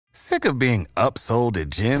Sick of being upsold at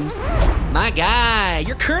gyms? My guy,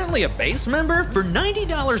 you're currently a base member? For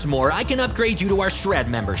 $90 more, I can upgrade you to our Shred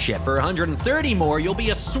membership. For $130 more, you'll be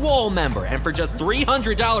a Swole member. And for just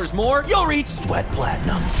 $300 more, you'll reach Sweat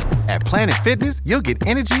Platinum. At Planet Fitness, you'll get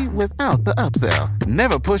energy without the upsell.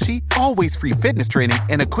 Never pushy, always free fitness training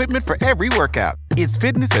and equipment for every workout. It's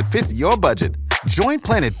fitness that fits your budget. Join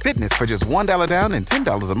Planet Fitness for just $1 down and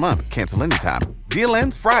 $10 a month. Cancel anytime. Deal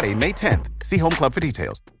ends Friday, May 10th. See Home Club for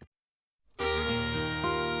details.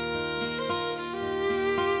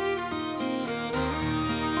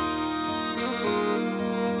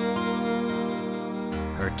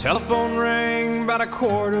 Her telephone rang about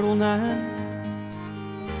 8:45.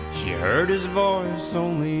 She heard his voice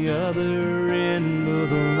on the other end of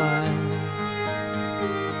the line.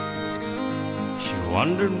 She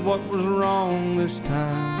wondered what was wrong this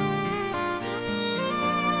time.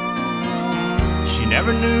 She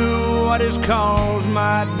never knew what his calls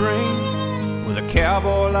might bring. With a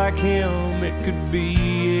cowboy like him, it could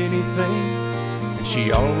be anything. And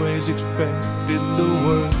she always expected the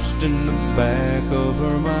worst in the back of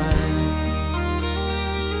her mind.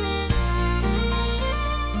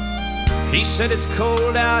 He said it's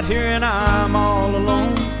cold out here and I'm all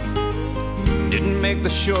alone. Didn't make the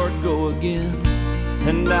short go again,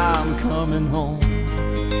 and I'm coming home.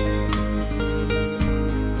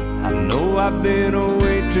 I know I've been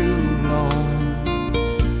away too long.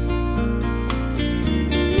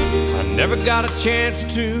 I never got a chance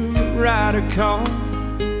to ride a car,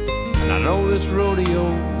 and I know this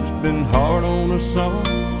rodeo's been hard on us all.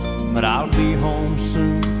 But I'll be home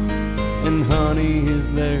soon, and honey, is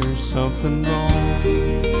there something wrong?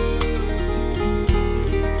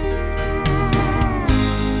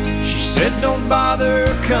 She said don't bother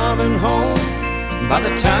coming home. By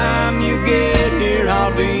the time you get here,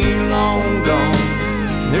 I'll be long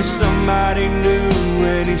gone. There's somebody new,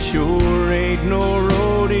 and he sure ain't no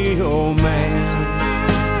rodeo man.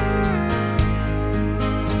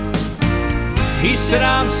 He said,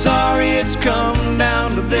 I'm sorry it's come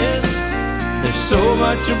down to this. There's so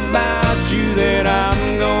much about you that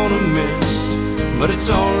I'm gonna miss. But it's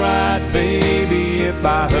alright, baby, if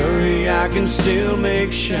I hurry, I can still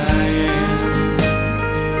make Cheyenne.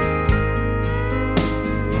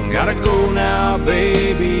 Gotta go now,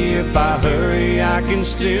 baby, if I hurry, I can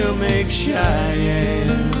still make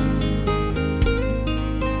Cheyenne.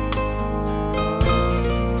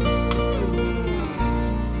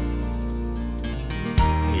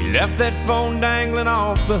 He left that phone dangling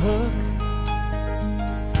off the hook,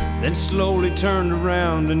 then slowly turned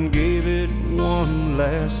around and gave it one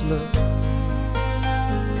last look.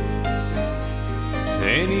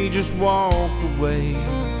 Then he just walked away.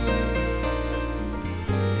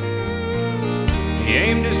 He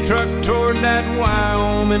aimed his truck toward that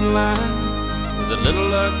Wyoming line. With a little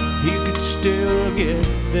luck, he could still get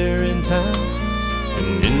there in time.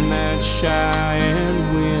 And in that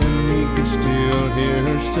Cheyenne wind, he could still hear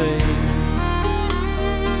her say,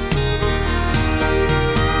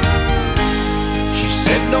 she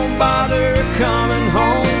said, don't bother coming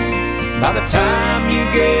home. By the time you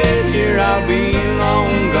get here, I'll be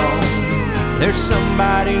long gone. There's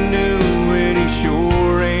somebody new, and he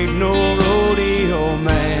sure ain't no rodeo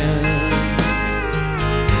man.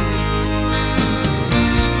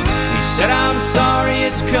 He said, I'm sorry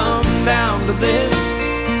it's come down to this.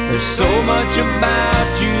 There's so much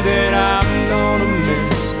about you that I'm gonna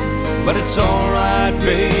miss. But it's alright,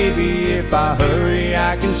 baby, if I hurry,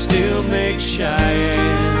 I can still make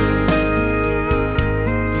Cheyenne.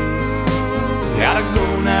 Gotta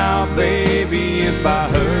go now, baby, if I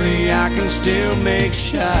hurry, I can still make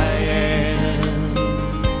Cheyenne.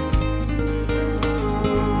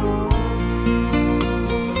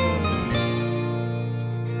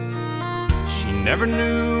 She never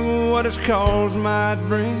knew what his calls might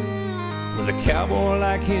bring. With a cowboy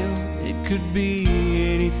like him, it could be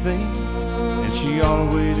anything. And she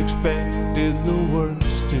always expected the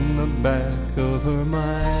worst in the back of her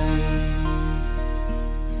mind.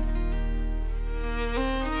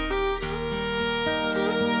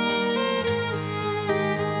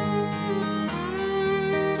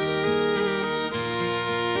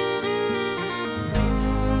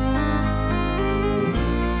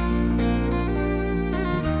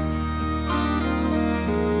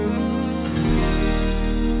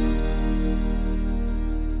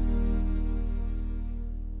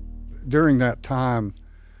 During that time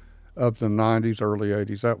of the 90s, early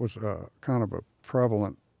 80s, that was kind of a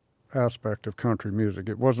prevalent aspect of country music.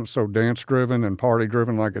 It wasn't so dance-driven and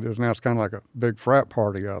party-driven like it is now. It's kind of like a big frat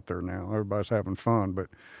party out there now. Everybody's having fun. But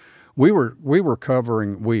we were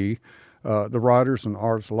covering, the writers and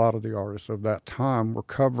artists, a lot of the artists of that time were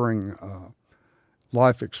covering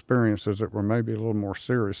life experiences that were maybe a little more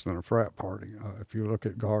serious than a frat party. If you look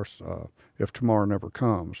at Garth's If Tomorrow Never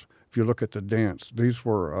Comes, if you look at The Dance, these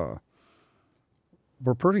were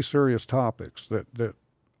pretty serious topics that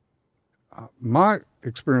my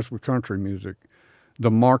experience with country music, the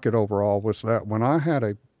market overall was that when I had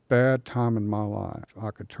a bad time in my life,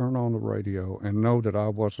 I could turn on the radio and know that I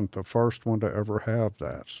wasn't the first one to ever have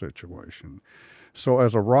that situation. So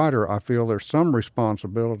as a writer, I feel there's some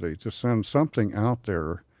responsibility to send something out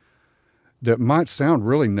there that might sound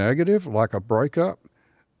really negative, like a breakup,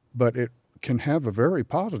 but it can have a very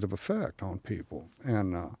positive effect on people.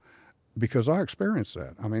 And because I experienced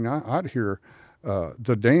that. I mean, I'd hear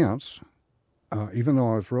The Dance, even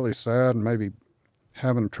though I was really sad and maybe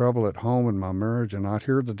having trouble at home in my marriage, and I'd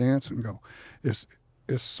hear The Dance and go, as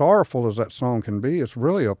sorrowful as that song can be, it's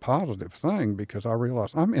really a positive thing, because I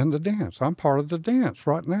realized I'm in the dance. I'm part of the dance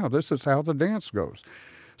right now. This is how the dance goes.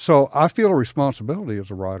 So I feel a responsibility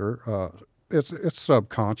as a writer. It's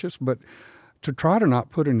subconscious, but to try to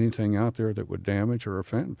not put anything out there that would damage or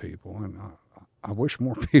offend people. And I wish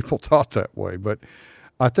more people thought that way, but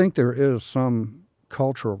I think there is some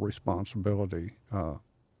cultural responsibility,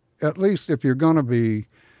 at least if you're going to be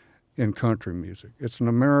in country music. It's an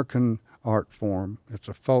American art form. It's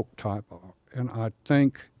a folk type, and I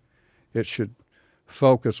think it should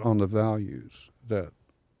focus on the values that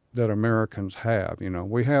Americans have. You know,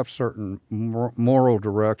 we have certain moral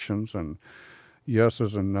directions and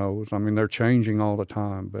yeses and nos. I mean, they're changing all the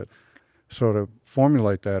time, but so to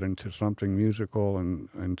formulate that into something musical and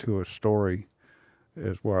into a story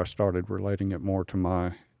is where I started relating it more to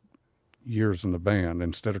my years in the band.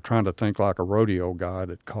 Instead of trying to think like a rodeo guy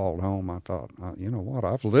that called home, I thought, you know what,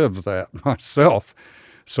 I've lived that myself.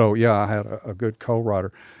 So yeah, I had a good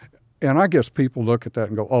co-writer. And I guess people look at that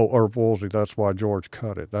and go, oh, Irv Woolsey, that's why George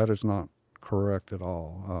cut it. That is not correct at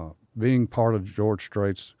all. Being part of George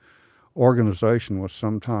Strait's organization was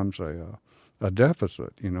sometimes a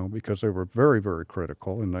deficit, you know, because they were very, very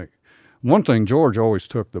critical. And one thing, George always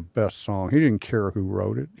took the best song. He didn't care who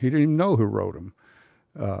wrote it. He didn't even know who wrote them.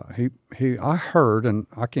 I heard, and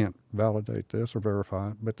I can't validate this or verify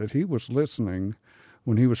it, but that he was listening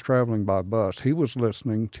when he was traveling by bus. He was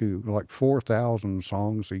listening to like 4,000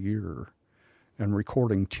 songs a year and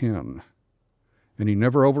recording 10. And he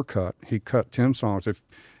never overcut. He cut 10 songs.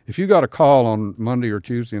 If you got a call on Monday or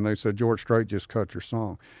Tuesday and they said, George Strait just cut your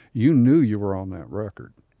song, you knew you were on that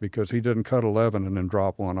record, because he didn't cut 11 and then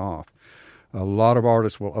drop one off. A lot of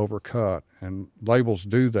artists will overcut, and labels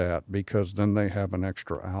do that because then they have an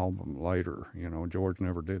extra album later. You know, George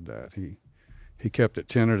never did that. He kept it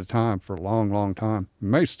 10 at a time for a long, long time. He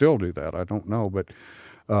may still do that, I don't know, but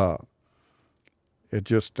it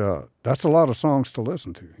just, that's a lot of songs to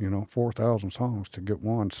listen to, you know, 4,000 songs to get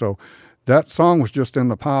one. So that song was just in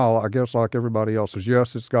the pile, I guess, like everybody else's.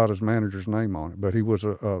 Yes, it's got his manager's name on it, but he was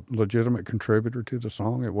a legitimate contributor to the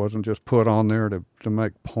song. It wasn't just put on there to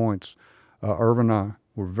make points. Irv and I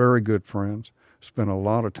were very good friends, spent a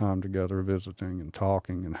lot of time together visiting and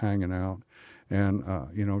talking and hanging out. And,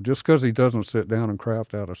 you know, just because he doesn't sit down and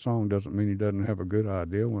craft out a song doesn't mean he doesn't have a good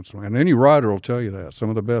idea once in a while. And any writer will tell you that. Some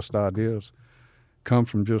of the best ideas come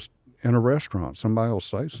from just in a restaurant. Somebody will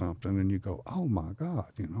say something and you go, oh, my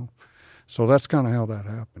God, you know. So that's kind of how that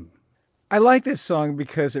happened. I like this song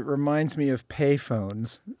because it reminds me of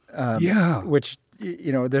payphones. Which,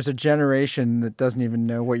 you know, there's a generation that doesn't even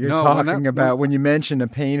know what you're talking about when you mention a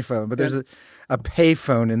payphone, but there's a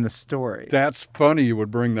payphone in the story. That's funny you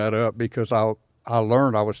would bring that up, because I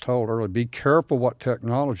was told early, be careful what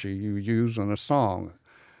technology you use in a song.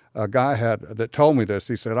 A guy that told me this.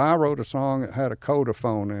 He said, I wrote a song that had a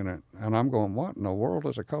codaphone in it. And I'm going, what in the world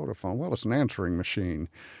is a codaphone? Well, it's an answering machine.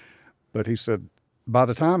 But he said, by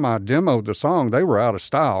the time I demoed the song, they were out of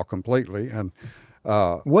style completely. And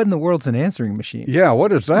what in the world's an answering machine? Yeah,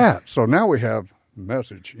 what is that? So now we have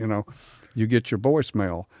message, you know, you get your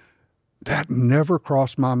voicemail. That never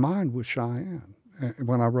crossed my mind with Cheyenne.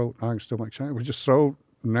 When I wrote I Can Still Make Cheyenne, it was just so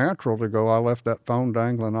natural to go, I left that phone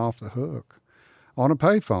dangling off the hook on a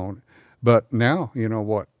payphone. But now, you know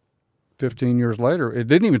what, 15 years later, it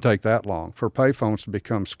didn't even take that long for payphones to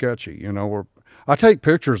become sketchy. You know, I take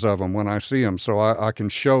pictures of them when I see them so I can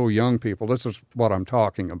show young people, this is what I'm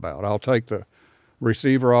talking about. I'll take the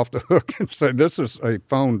receiver off the hook and say, this is a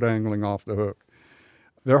phone dangling off the hook.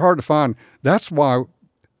 They're hard to find. That's why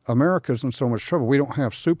America's in so much trouble. We don't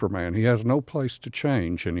have Superman. He has no place to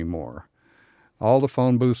change anymore. All the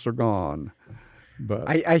phone booths are gone. But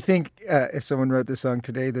I think if someone wrote this song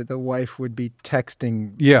today, that the wife would be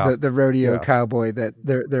texting the rodeo cowboy that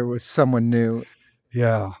there was someone new.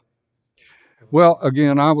 Yeah. Well,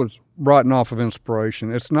 again, I was writing off of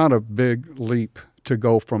inspiration. It's not a big leap to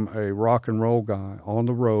go from a rock and roll guy on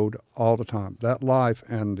the road all the time. That life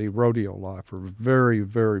and the rodeo life are very,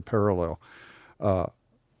 very parallel.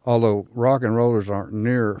 Although rock and rollers aren't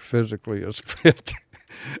near physically as fit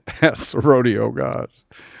as the rodeo guys.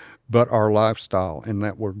 But our lifestyle, and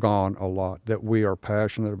that we're gone a lot, that we are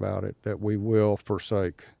passionate about it, that we will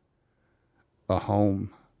forsake a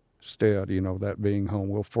homestead, that being home.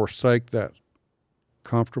 We'll forsake that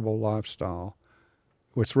comfortable lifestyle.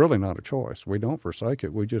 It's really not a choice. We don't forsake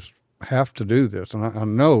it. We just have to do this. And I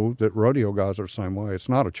know that rodeo guys are the same way. It's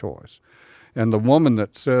not a choice. And the woman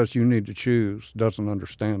that says you need to choose doesn't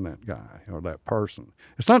understand that guy or that person.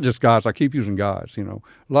 It's not just guys. I keep using guys, a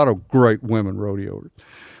lot of great women rodeo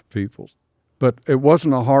people. But it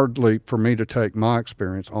wasn't a hard leap for me to take my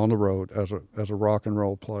experience on the road as a rock and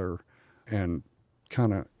roll player and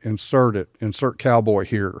kind of insert cowboy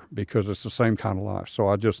here, because it's the same kind of life.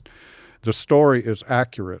 So the story is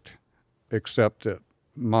accurate, except that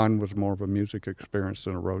mine was more of a music experience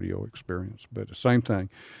than a rodeo experience, but the same thing.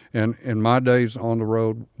 And in my days on the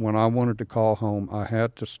road, when I wanted to call home, I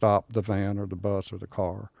had to stop the van or the bus or the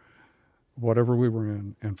car, whatever we were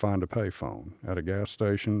in, and find a payphone at a gas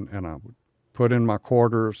station, and I would put in my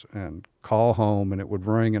quarters and call home, and it would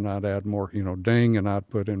ring, and I'd add more, ding, and I'd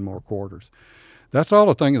put in more quarters. That's all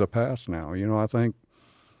a thing of the past now. I think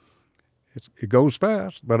it goes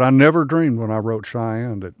fast, but I never dreamed when I wrote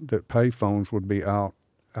Cheyenne that payphones would be out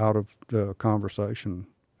of the conversation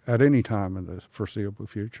at any time in the foreseeable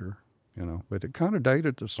future, But it kind of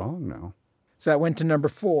dated the song now. So that went to number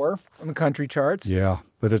 4 on the country charts. Yeah,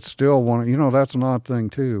 but it's still one. That's an odd thing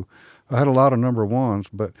too. I had a lot of number ones,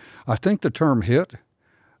 but I think the term hit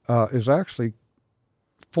is actually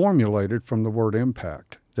formulated from the word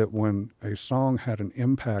impact. That when a song had an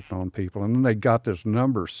impact on people, and then they got this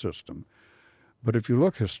number system. But if you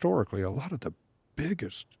look historically, a lot of the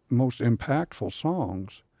biggest, most impactful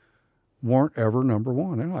songs weren't ever number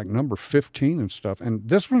one. They're like number 15 and stuff. And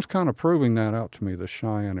this one's kind of proving that out to me, the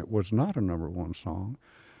Cheyenne. It was not a number one song,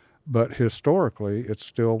 but historically, it's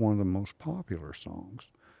still one of the most popular songs.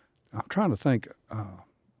 I'm trying to think,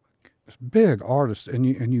 big artists, and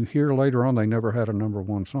you hear later on they never had a number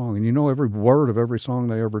one song, and every word of every song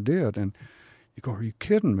they ever did, and you go, are you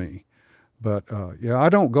kidding me? But, I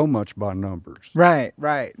don't go much by numbers. Right.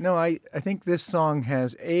 No, I think this song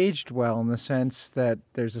has aged well in the sense that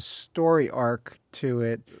there's a story arc to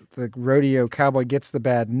it. The rodeo cowboy gets the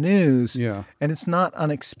bad news, and it's not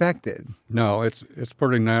unexpected. No, it's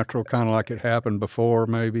pretty natural, kind of like it happened before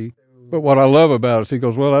maybe. But what I love about it is he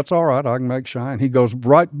goes, well, that's all right, I can make Cheyenne. He goes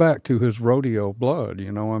right back to his rodeo blood,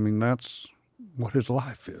 that's what his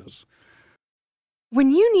life is.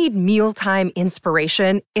 When you need mealtime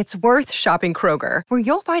inspiration, it's worth shopping Kroger, where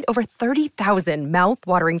you'll find over 30,000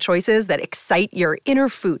 mouth-watering choices that excite your inner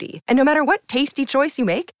foodie. And no matter what tasty choice you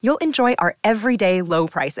make, you'll enjoy our everyday low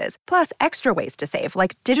prices, plus extra ways to save,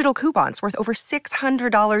 like digital coupons worth over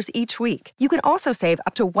 $600 each week. You can also save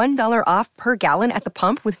up to $1 off per gallon at the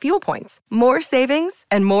pump with fuel points. More savings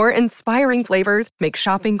and more inspiring flavors make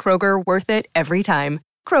shopping Kroger worth it every time.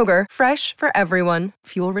 Kroger, fresh for everyone.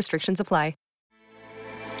 Fuel restrictions apply.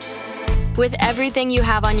 With everything you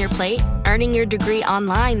have on your plate, earning your degree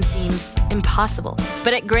online seems impossible.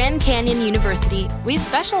 But at Grand Canyon University, we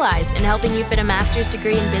specialize in helping you fit a master's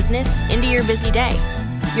degree in business into your busy day.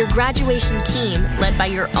 Your graduation team, led by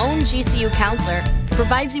your own GCU counselor,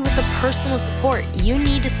 provides you with the personal support you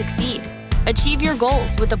need to succeed. Achieve your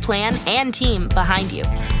goals with a plan and team behind you.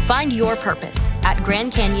 Find your purpose at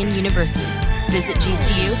Grand Canyon University. Visit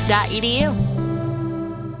gcu.edu.